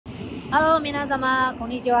Hello， 皆様こん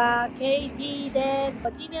にちは ，KT です。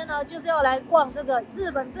我今天呢就是要来逛这个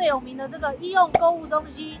日本最有名的这个AEON购物中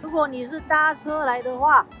心。如果你是搭车来的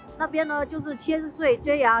话，那边呢就是千岁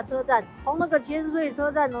JR 车站。从那个千岁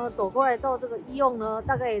车站呢走过来到这个AEON呢，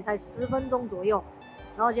大概也才10分钟左右。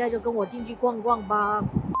然后现在就跟我进去逛逛吧。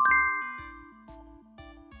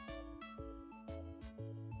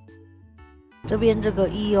这边这个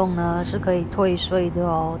AEON呢是可以退税的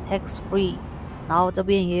哦 ，tax free。然后这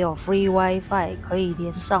边也有 free WiFi 可以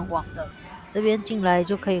连上网的。这边进来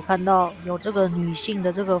就可以看到有这个女性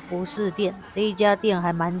的这个服饰店，这一家店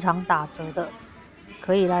还蛮常打折的，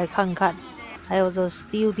可以来看看。还有这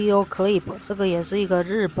Studio Clip， 这个也是一个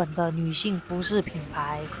日本的女性服饰品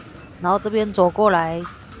牌。然后这边走过来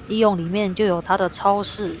，AEON里面就有它的超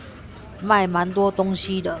市，卖蛮多东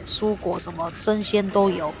西的，蔬果什么生鲜都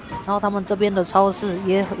有。然后他们这边的超市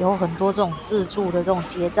也有很多这种自助的这种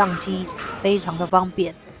结账机，非常的方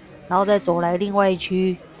便。然后再走来另外一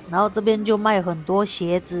区，然后这边就卖很多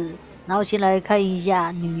鞋子。然后先来看一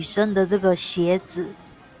下女生的这个鞋子。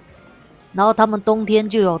然后他们冬天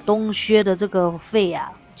就有冬靴的这个费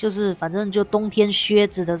啊，就是反正就冬天靴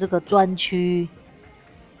子的这个专区。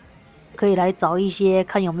可以来找一些，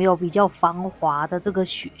看有没有比较防滑的这个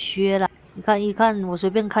雪靴啦。你看一看，我随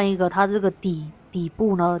便看一个，它这个底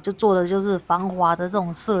部呢，就做的就是防滑的这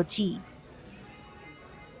种设计。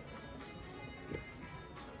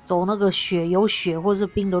走那个有雪或是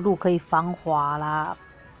冰的路可以防滑啦。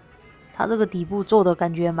它这个底部做的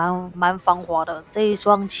感觉蛮防滑的。这一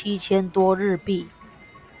双7000多日币，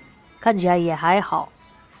看起来也还好。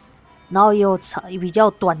然后也有比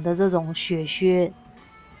较短的这种雪靴。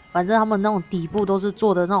反正他们那种底部都是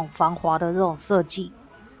做的那种防滑的这种设计，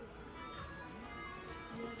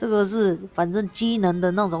这个是反正机能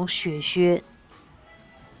的那种雪靴，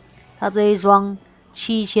它这一双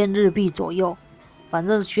7000日币左右，反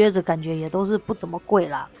正靴子感觉也都是不怎么贵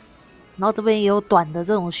啦。然后这边也有短的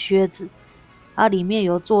这种靴子，它里面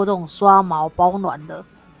有做这种刷毛保暖的，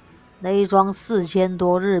那一双4000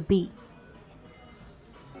多日币。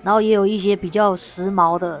然后也有一些比较时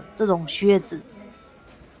髦的这种靴子。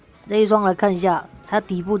这一双来看一下，它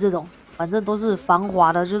底部这种反正都是防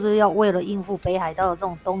滑的，就是要为了应付北海道的这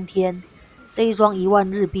种冬天。这一双1万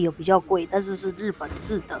日币有比较贵，但是是日本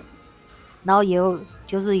制的。然后也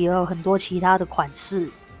有很多其他的款式。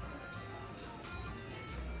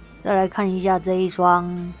再来看一下这一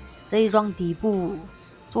双底部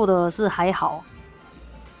做的是还好，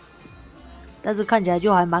但是看起来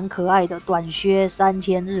就还蛮可爱的，短靴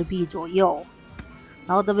3000日币左右。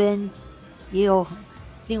然后这边也有。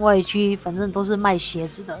另外一区反正都是卖鞋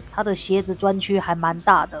子的，它的鞋子专区还蛮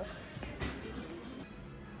大的。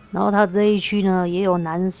然后它这一区呢也有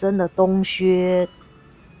男生的冬靴，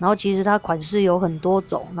然后其实它款式有很多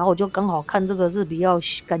种，然后我就刚好看这个是比较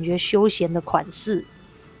感觉休闲的款式。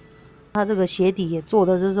它这个鞋底也做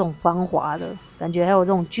的是这种防滑的，感觉还有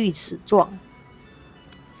这种锯齿状。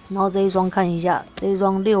然后这一双看一下，这一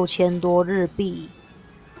双6000多日币，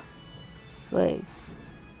对。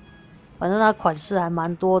反正它款式还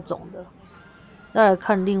蛮多种的。再来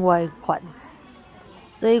看另外一款，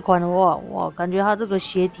这一款的话，哇，感觉它这个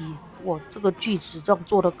鞋底，哇，这个锯齿状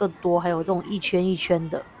做的更多，还有这种一圈一圈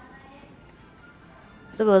的。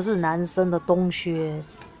这个是男生的冬靴，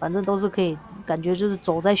反正都是可以，感觉就是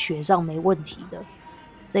走在雪上没问题的。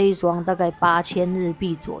这一双大概8000日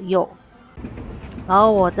币左右。然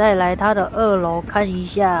后我再来它的2楼看一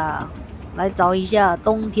下，来找一下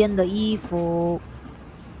冬天的衣服。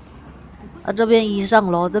这边一上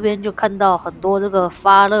楼，这边就看到很多这个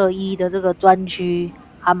发热衣的这个专区，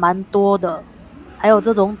还蛮多的。还有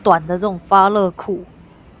这种短的这种发热裤，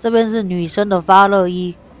这边是女生的发热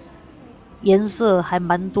衣，颜色还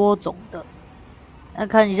蛮多种的。来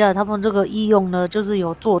看一下他们这个AEON呢，就是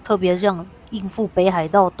有做特别像应付北海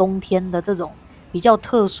道冬天的这种比较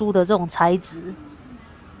特殊的这种材质，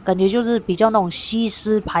感觉就是比较那种吸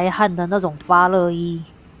湿排汗的那种发热衣。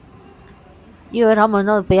因为他们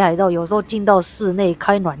那北海道有时候进到室内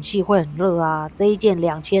开暖气会很热啊，这一件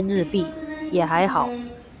2000日币也还好。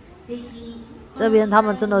这边他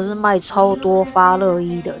们真的是卖超多发热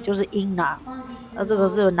衣的，就是inner。那这个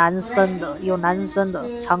是有男生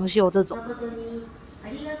的长袖这种，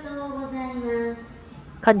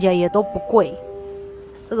看起来也都不贵，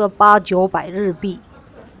这个800-900日币。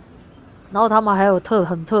然后他们还有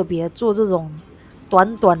很特别做这种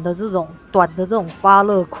短的这种发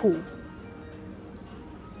热裤。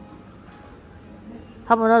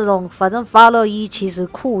他们那种反正发热衣，其实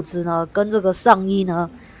裤子呢跟这个上衣呢，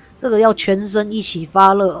这个要全身一起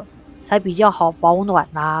发热才比较好保暖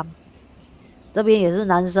啦。这边也是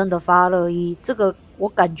男生的发热衣，这个我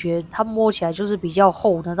感觉它摸起来就是比较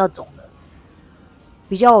厚的那种的，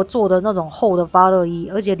比较做的那种厚的发热衣，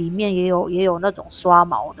而且里面也有那种刷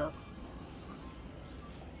毛的。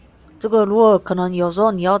这个如果可能有时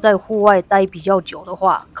候你要在户外待比较久的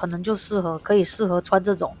话，可能就可以适合穿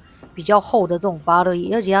这种比较厚的这种发热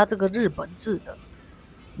衣，而且它这个日本制的，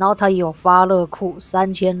然后它也有发热裤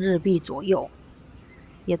，3000日币左右，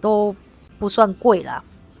也都不算贵啦。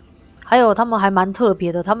还有他们还蛮特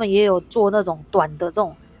别的，他们也有做那种短的这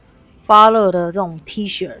种发热的这种 T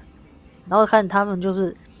恤，然后看他们就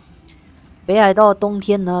是北海道的冬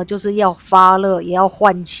天呢，就是要发热也要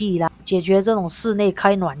换气啦，解决这种室内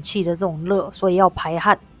开暖气的这种热，所以要排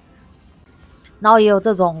汗。然后也有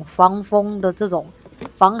这种防风的这种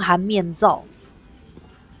防寒面罩，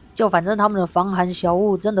就反正他们的防寒小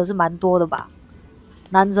物真的是蛮多的吧。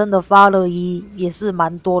男生的发热衣也是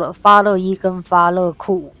蛮多的，发热衣跟发热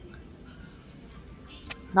裤。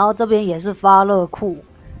然后这边也是发热裤，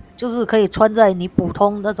就是可以穿在你普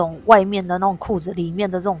通那种外面的那种裤子里面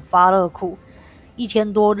的这种发热裤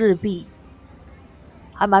，1000多日币，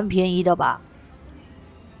还蛮便宜的吧。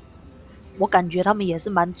我感觉他们也是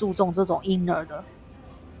蛮注重这种 inner 的，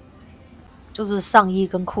就是上衣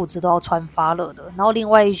跟裤子都要穿发热的。然后另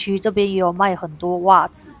外一区这边也有卖很多袜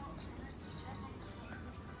子，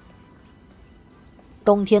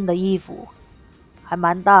冬天的衣服。还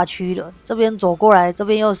蛮大区的，这边走过来，这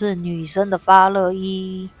边又是女生的发热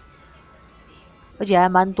衣，而且还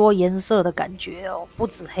蛮多颜色的感觉哦，不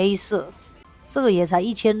止黑色。这个也才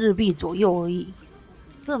1000日币左右而已，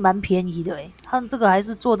这个蛮便宜的诶。他们这个还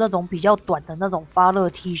是做那种比较短的那种发热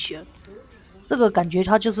T 恤，这个感觉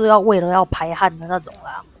它就是为了要排汗的那种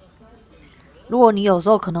啦。如果你有时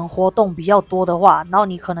候可能活动比较多的话，然后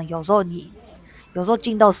你可能有时候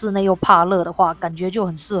进到室内又怕热的话，感觉就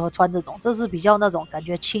很适合穿这种。这是比较那种感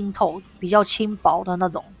觉清透、比较轻薄的那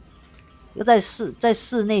种。又在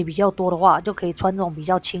室内比较多的话，就可以穿这种比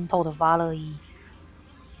较清透的发热衣。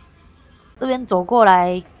这边走过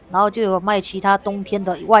来，然后就有卖其他冬天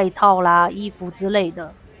的外套啦、衣服之类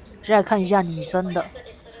的。现在看一下女生的，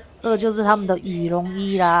这个就是他们的羽绒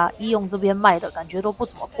衣啦，AEON这边卖的感觉都不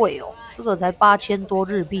怎么贵哦，这个才8000多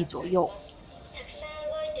日币左右。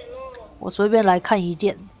我随便来看一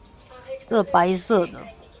件，这个白色的，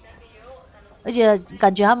而且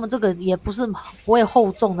感觉他们这个也不会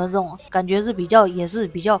厚重的这种，感觉是也是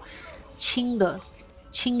比较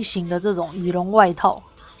轻型的这种羽绒外套，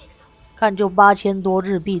看就8000多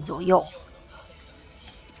日币左右。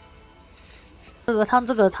它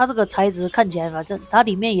这个材质看起来，反正它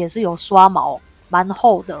里面也是有刷毛，蛮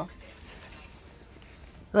厚的。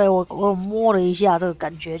对，我摸了一下，这个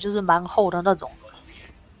感觉就是蛮厚的那种。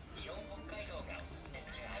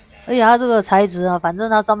而且它这个材质啊，反正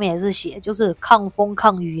它上面也是写，就是抗风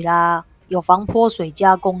抗雨啦，有防泼水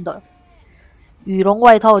加工的。羽绒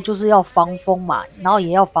外套就是要防风嘛，然后也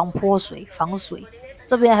要防泼水、防水。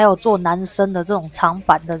这边还有做男生的这种长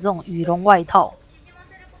版的这种羽绒外套，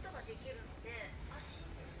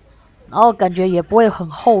然后感觉也不会很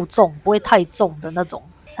厚重，不会太重的那种。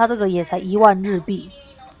它这个也才10000日币，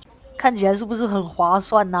看起来是不是很划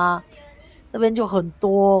算啊？这边就很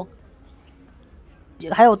多。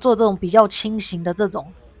还有做这种比较轻型的这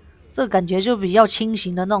种，这个感觉就比较轻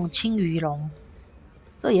型的那种轻羽绒，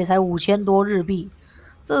这也才5000多日币。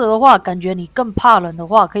这个的话，感觉你更怕冷的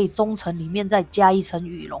话，可以中层里面再加一层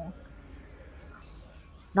羽绒。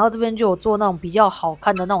然后这边就有做那种比较好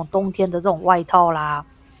看的那种冬天的这种外套啦。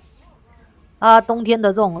冬天的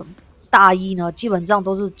这种大衣呢，基本上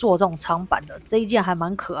都是做这种长版的。这一件还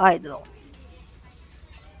蛮可爱的哦，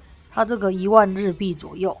它这个10000日币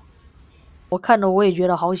左右。我看了我也觉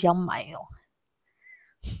得好想买哦，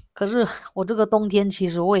可是我这个冬天其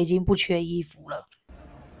实我已经不缺衣服了。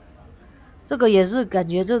这个也是感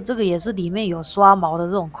觉这个也是里面有刷毛的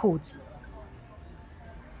这种裤子。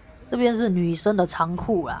这边是女生的长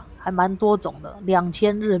裤啦，还蛮多种的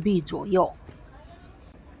，2000日币左右。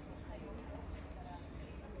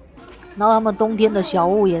然后他们冬天的小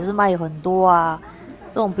物也是卖很多啊。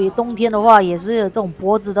这种比冬天的话，也是这种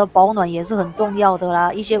脖子的保暖也是很重要的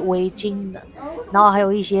啦，一些围巾的，然后还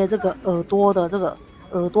有一些这个耳朵的这个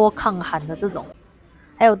耳朵抗寒的这种，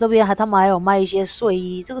还有这边他们还有卖一些睡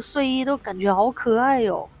衣，这个睡衣都感觉好可爱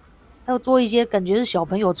哦，还有做一些感觉是小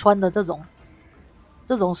朋友穿的这种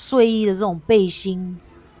睡衣的这种背心，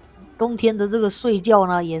冬天的这个睡觉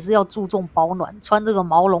呢也是要注重保暖，穿这个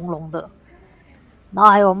毛茸茸的，然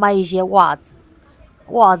后还有卖一些袜子。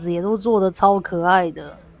袜子也都做的超可爱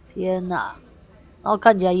的，天哪！然后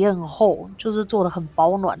看起来也很厚，就是做的很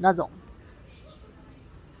保暖那种。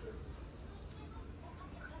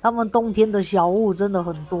他们冬天的小物真的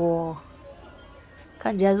很多，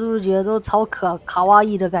看起来是不是觉得都超卡哇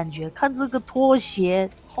伊的感觉？看这个拖鞋，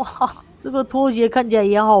哇，这个拖鞋看起来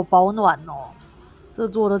也好保暖哦，这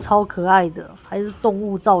做的超可爱的，还是动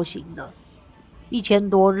物造型的，1000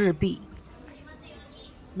多日币。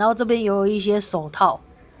然后这边有一些手套，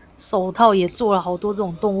手套也做了好多这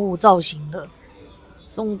种动物造型的，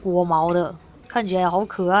这种裹毛的，看起来好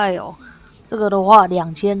可爱哦。这个的话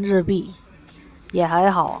2000日币，也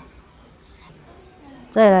还好。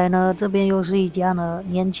再来呢，这边又是一家呢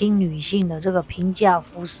年轻女性的这个平价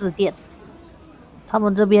服饰店。他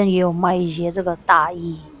们这边也有卖一些这个大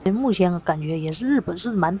衣，目前感觉也是日本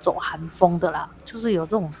是蛮走韩风的啦，就是有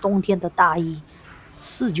这种冬天的大衣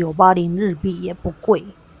，4980日币也不贵，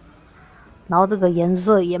然后这个颜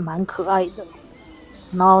色也蛮可爱的，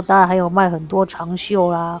然后当然还有卖很多长袖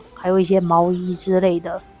啦，还有一些毛衣之类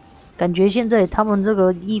的，感觉现在他们这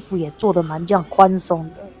个衣服也做的蛮这样宽松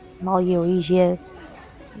的，然后也有一些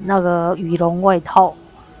那个羽绒外套，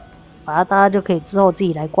反正大家就可以之后自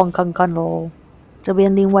己来逛看看咯。这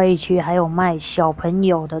边另外一区还有卖小朋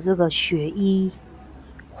友的这个雪衣，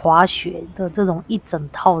滑雪的这种一整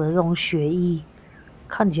套的这种雪衣，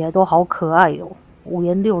看起来都好可爱哦，5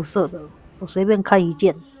颜6色的。我随便看一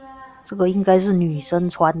件，这个应该是女生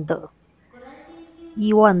穿的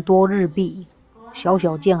，1万多日币，小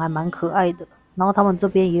小件还蛮可爱的。然后他们这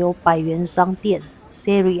边也有百元商店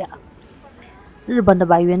Seria。日本的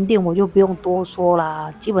百元店我就不用多说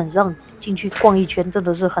啦，基本上进去逛一圈真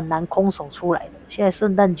的是很难空手出来的。现在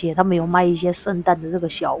圣诞节他们有卖一些圣诞的这个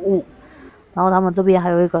小物，然后他们这边还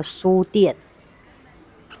有一个书店，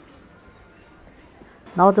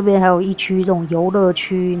然后这边还有一区这种游乐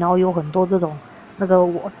区，然后有很多这种那个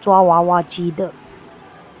抓娃娃机的，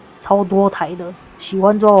超多台的，喜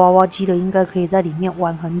欢抓娃娃机的应该可以在里面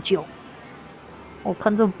玩很久。我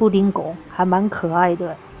看这布丁狗还蛮可爱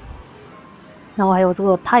的。然后还有这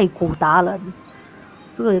个太鼓达人，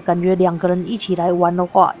这个感觉2个人一起来玩的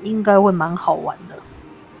话，应该会蛮好玩的。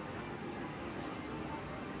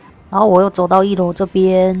然后我又走到1楼这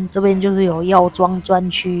边，这边就是有药妆专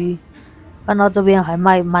区，看到这边还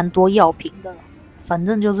卖蛮多药品的，反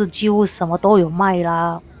正就是几乎什么都有卖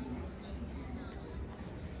啦。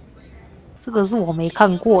这个是我没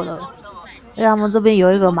看过的，因为他们这边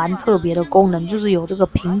有一个蛮特别的功能，就是有这个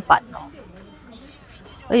平板哦。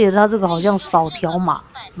而且它这个好像扫条码，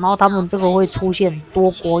然后他们这个会出现多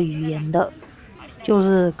国语言的，就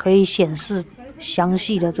是可以显示详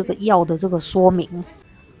细的这个药的这个说明。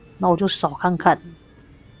那我就扫看看，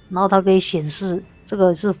然后它可以显示这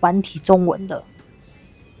个是繁体中文的。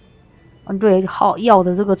对药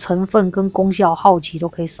的这个成分跟功效好奇都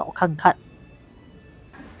可以扫看看。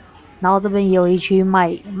然后这边也有一区卖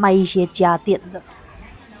一些家电的，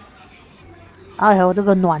然后还有这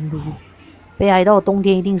个暖炉。北海道冬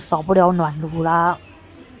天一定少不了暖炉啦，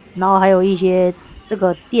然后还有一些这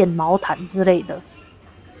个电毛毯之类的，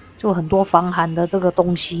就很多防寒的这个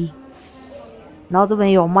东西。然后这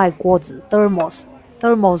边有卖锅子 thermos，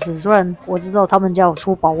 虽然我知道他们家有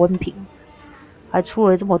出保温瓶，还出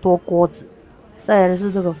了这么多锅子。再来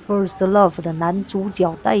是这个 First Love 的男主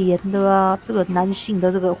角代言的啊，这个男性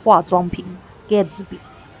的这个化妆品 Gatsby，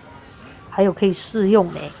 还有可以试用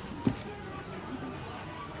呢。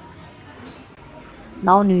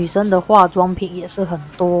然后女生的化妆品也是很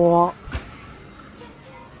多，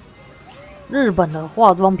日本的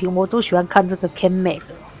化妆品我都喜欢看这个 A-MING，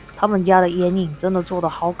 他们家的眼影真的做的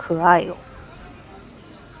好可爱哦。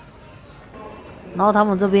然后他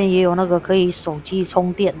们这边也有那个可以手机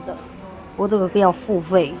充电的，不过这个要付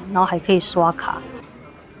费，然后还可以刷卡。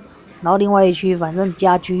然后另外一区反正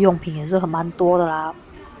家居用品也是蛮多的啦，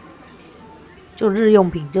就日用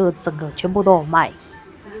品就整个全部都有卖。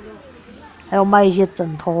还有卖一些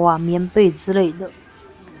枕头啊、棉被之类的。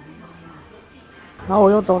然后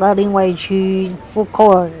我又走到另外一区福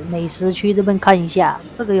扣尔美食区这边看一下，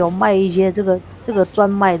这个有卖一些这个专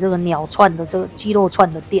卖这个鸟串的这个鸡肉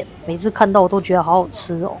串的店，每次看到我都觉得好好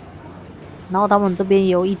吃哦。然后他们这边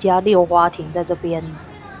也有一家溜花亭在这边，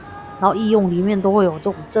然后义用里面都会有这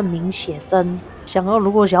种证明写真，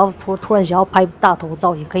如果想要突然想要拍大头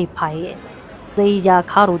照也可以拍耶。这一家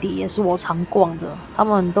卡鲁迪也是我常逛的，他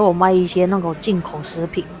们都有卖一些那种进口食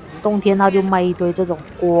品，冬天他就卖一堆这种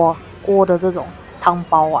锅的这种汤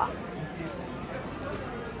包啊。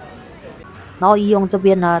然后医用这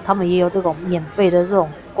边呢，他们也有这种免费的这种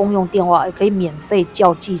公用电话，也可以免费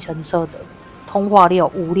叫计程车的，通话料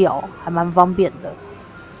无料，还蛮方便的。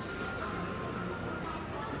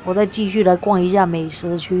我再继续来逛一下美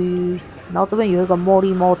食区。然后这边有一个茉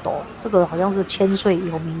莉 model， 这个好像是千岁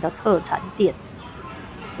有名的特产店。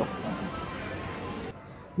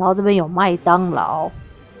然后这边有麦当劳，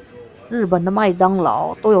日本的麦当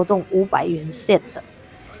劳都有这种500元 set 的。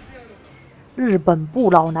日本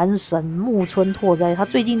不老男神木村拓哉，他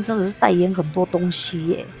最近真的是代言很多东西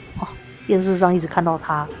耶，电视上一直看到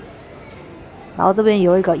他。然后这边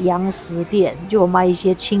有一个洋食店，就有卖一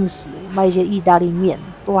些轻食，卖一些意大利面，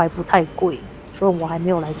都还不太贵，所以我还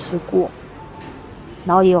没有来吃过。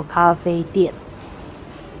然后也有咖啡店，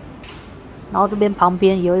然后这边旁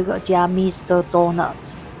边有一个家 Mr.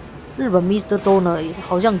 Donut， 日本 Mr. Donut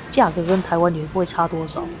好像价格跟台湾也不会差多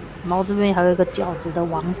少。然后这边还有一个饺子的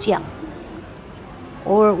王酱，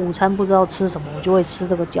偶尔午餐不知道吃什么，我就会吃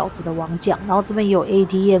这个饺子的王酱。然后这边也有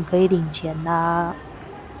ATM 可以领钱啊。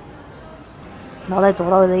然后再走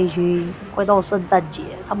到这一区，快到圣诞节，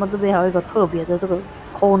他们这边还有一个特别的这个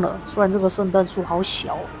corner， 虽然这个圣诞树好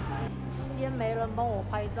小。今天没人帮我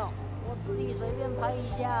拍照，我自己随便拍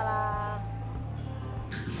一下啦。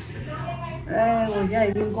我现在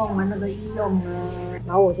已经逛完那个AEON了，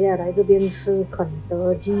然后我现在来这边吃肯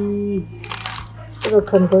德基。这个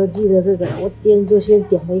肯德基的这个，我今天就先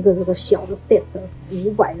点了一个这个小的 set，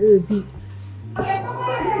 500日币。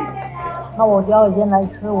那我就要先来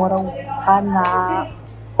吃我的午餐啦。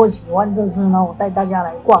如果喜欢这次呢，我带大家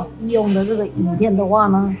来逛AEON的这个影片的话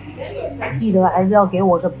呢，记得还是要给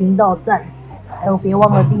我个频道赞，还有别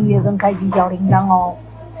忘了订阅跟开启小铃铛哦。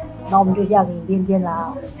那我们就下个影片见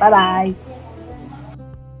啦，拜拜。